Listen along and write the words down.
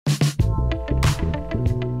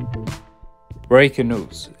Breaking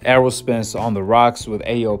news. Errol Spence on the Rocks with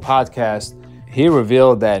AO Podcast. He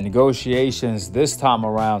revealed that negotiations this time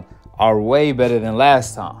around are way better than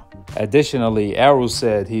last time. Additionally, Errol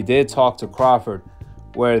said he did talk to Crawford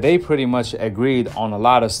where they pretty much agreed on a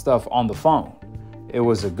lot of stuff on the phone. It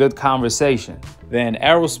was a good conversation. Then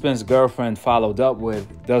Errol Spence's girlfriend followed up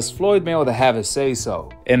with, does Floyd Mayweather have a say-so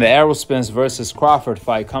in the Errol Spence versus Crawford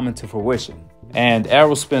fight coming to fruition? And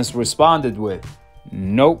Errol Spence responded with,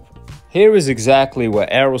 nope. Here is exactly what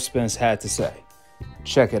Errol Spence had to say.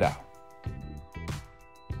 Check it out.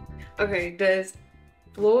 Okay, does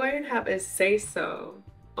Floyd have a say-so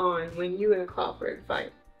on when you and Crawford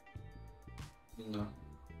fight? No.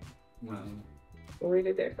 Where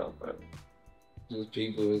did that come from? Just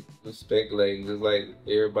people was speculating, just like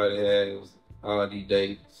everybody has all these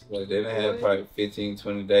dates. Like they done had probably 15,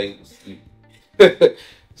 20 dates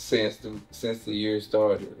since the year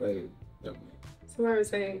started. Like, somebody was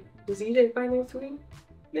saying, does EJ fight next week?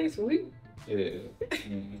 Next week? Yeah.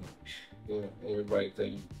 Mm-hmm. Yeah, everybody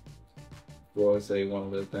think Floyd say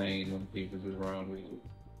one little thing and people just run with it.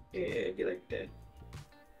 Yeah, it'd be like that.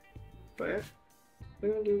 But we're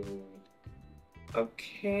gonna do.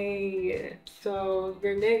 Okay, so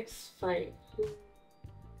your next fight,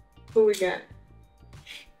 who we got?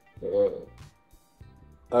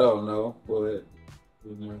 I don't know, but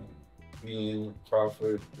me and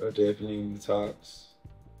Crawford are definitely in the talks.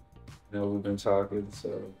 We've been talking,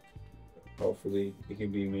 so hopefully it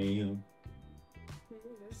can be me and him.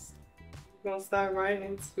 Yes. We're gonna start right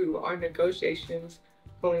into our negotiations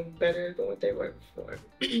going better than what they were before.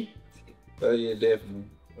 Yeah, definitely.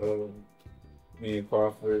 Me and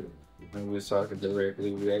Crawford, we were talking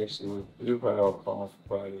directly. We were probably on the phone for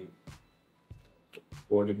probably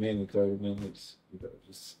 40 minutes, 30 minutes.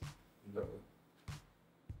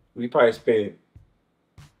 We probably spent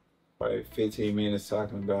 15 minutes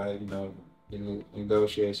talking about,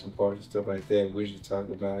 negotiation part and stuff like that. We just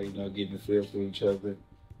talking about, getting a feel for each other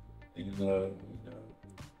and,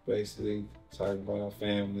 basically talking about our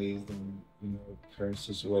families and, current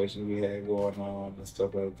situations we had going on and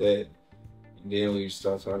stuff like that. And then we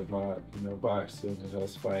start talking about, boxing and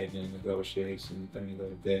us fighting and negotiation and things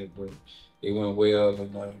like that. But it went well,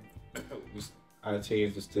 and our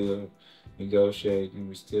teams are still negotiating.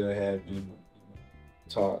 We still having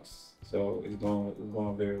talks, so it's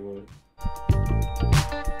going very well.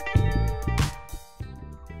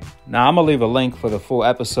 Now, I'm going to leave a link for the full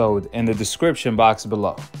episode in the description box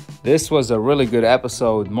below. This was a really good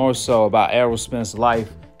episode, more so about Errol Spence's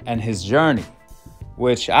life and his journey,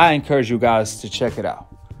 which I encourage you guys to check it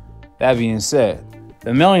out. That being said,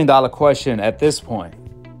 the $1 million question at this point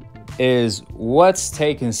is, what's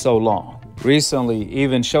taking so long? Recently,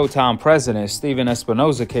 even Showtime president Steven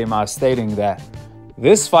Espinoza came out stating that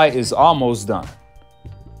this fight is almost done.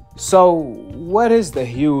 So what is the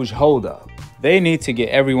huge holdup? They need to get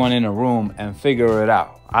everyone in a room and figure it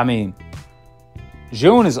out. I mean,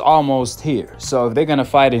 June is almost here. So if they're going to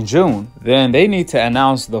fight in June, then they need to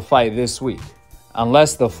announce the fight this week.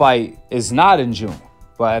 Unless the fight is not in June.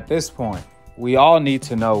 But at this point, we all need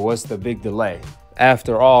to know what's the big delay.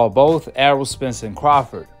 After all, both Errol Spence and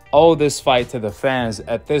Crawford owe this fight to the fans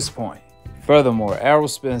at this point. Furthermore, Errol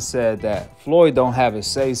Spence said that Floyd don't have a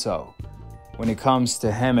say-so when it comes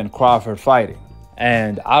to him and Crawford fighting.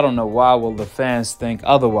 And I don't know why will the fans think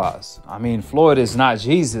otherwise. I mean, Floyd is not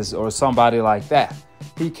Jesus or somebody like that.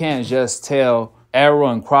 He can't just tell Errol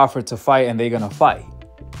and Crawford to fight and they're going to fight.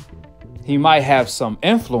 He might have some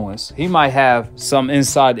influence. He might have some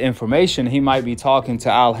inside information. He might be talking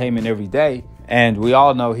to Al Haymon every day. And we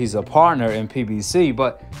all know he's a partner in PBC,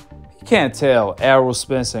 but he can't tell Errol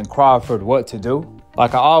Spence and Crawford what to do.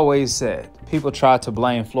 Like I always said, people try to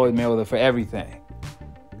blame Floyd Mayweather for everything.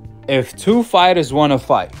 If two fighters want to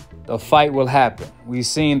fight, the fight will happen. We've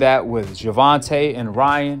seen that with Gervonta and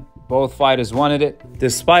Ryan. Both fighters wanted it.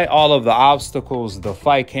 Despite all of the obstacles, the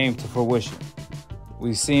fight came to fruition.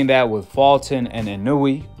 We've seen that with Fulton and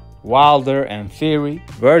Inoue, Wilder and Fury,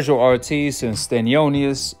 Virgil Ortiz and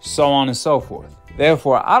Stenonius, so on and so forth.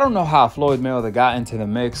 Therefore, I don't know how Floyd Mayweather got into the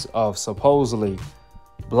mix of supposedly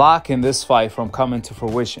blocking this fight from coming to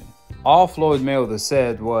fruition. All Floyd Mayweather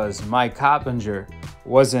said was Mike Coppinger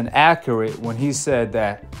wasn't accurate when he said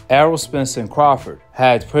that Errol Spence and Crawford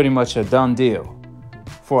had pretty much a done deal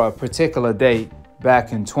for a particular date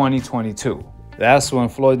back in 2022. That's when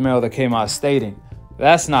Floyd Mayweather came out stating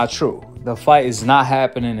that's not true. The fight is not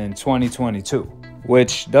happening in 2022,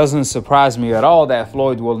 which doesn't surprise me at all that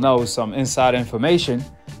Floyd will know some inside information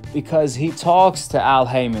because he talks to Al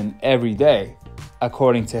Haymon every day,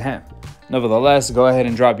 according to him. Nevertheless, go ahead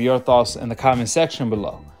and drop your thoughts in the comment section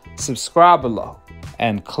below. Subscribe below.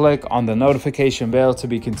 and click on the notification bell to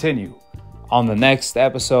be continued on the next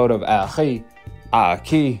episode of Akhi,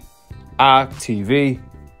 Akhi TV.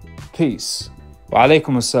 Peace. Wa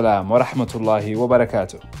alaikum assalam wa rahmatullahi wa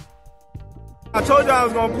barakatuh. I told you I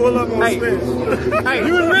was gonna pull up on Spence. Hey,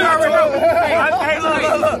 you was really already know. Hey, look.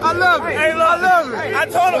 I love it. Hey, look, I love it. I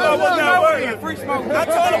told him about what that word. I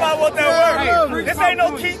told him about what that word. This ain't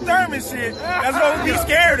no Keith Thurman shit. That's gonna be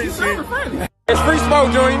scared and shit. It's free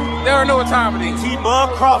smoke, Junior. They don't know what time it is.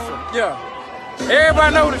 T-Bug Crawford. Yeah.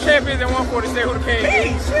 Everybody know who the champ is at 147, who the king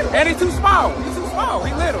is. And he's too small. He's too small.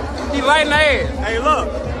 He little. He light in the ass. Hey, look.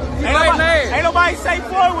 Ain't nobody say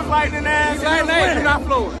Floyd was light in the ass. He's light in the ass. You're not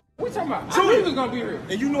Floyd. What you talking about? I knew he was gonna be here.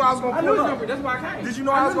 And you knew I was gonna pull up. That's why I came. Did you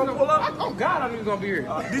know I was gonna pull up? Oh God, I knew he was gonna be here.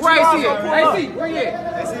 Did you know I was gonna pull up? Hey, where you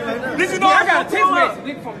at? Did you know I got a text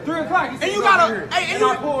message from 3 o'clock. And you got a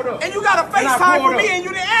FaceTime for me and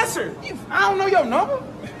you didn't answer. I don't know your number.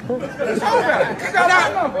 But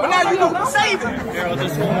now you don't save it. Errol,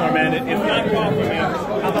 just one more, man. If not Crawford, man,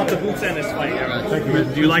 how about the Boots Ennis fight, Errol? Thank you,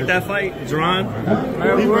 man. Do you like that fight, Jerron?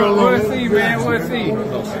 We'll see, man. We'll see.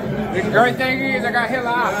 The great thing is I got hella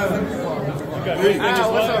eyes.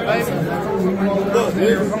 What's up,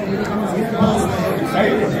 baby?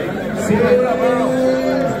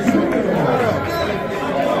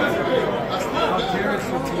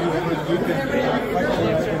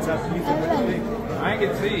 I ain't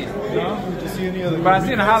get to see it, you know? Did you see any other? But I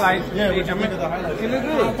seen the highlights. Yeah, what you think of the highlights? It look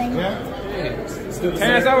good. Yeah?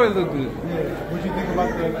 Terence always look good. Yeah. What do you think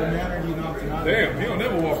about the manner he knocked him out? Damn, he don't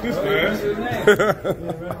never walk this fast.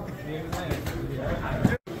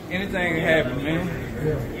 Anything can happen, man.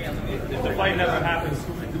 If the fight never happens,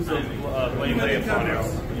 who's the blame lay upon Errol,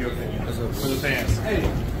 in your opinion, for the fans? Hey,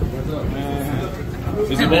 what's up, man?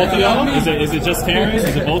 Is it both of y'all? Is it just Terence?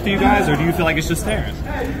 Is it both of you guys, or do you feel like it's just Terence?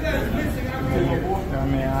 I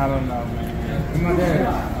mean, I don't know, man.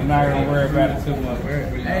 I'm not gonna worry about it too much.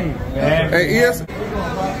 Hey, yes.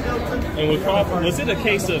 And with Crawford, was it a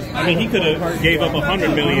case of? I mean, he could have gave up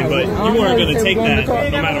 $100 million, but you weren't going to take that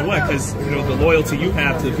no matter what, because you know the loyalty you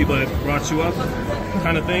have to the people that brought you up,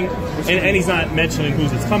 kind of thing. And he's not mentioning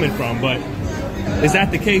who's it's coming from, but is that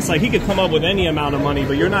the case? Like he could come up with any amount of money,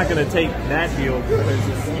 but you're not going to take that deal because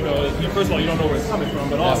it's, you know, first of all, you don't know where it's coming from,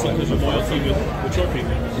 but also because of loyalty with your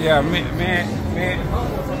people. Yeah, man,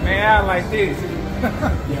 I like this.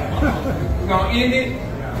 We're gonna end it.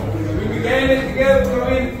 We began it together. We're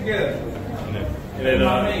gonna end it together.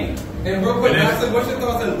 And real quick, what's your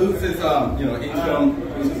thoughts on Luke's income,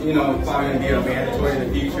 fighting to be a mandatory in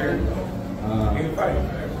the future? He can fight.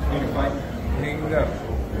 He can go.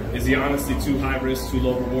 Is the honesty too high risk, too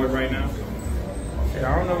low reward right now? I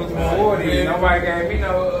don't know what the reward is. Nobody gave me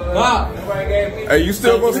no. Nobody gave me. Hey, you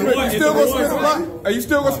still gonna spend? You still gonna spend a block? Are you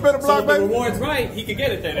still gonna spend a block, baby? If the reward's right, he could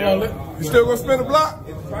get it then. You still gonna spend a block?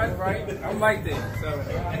 If the price right, I'm like that. So,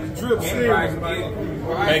 Drip anybody can get it.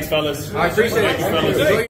 Thanks, fellas. I appreciate it. Thanks, fellas.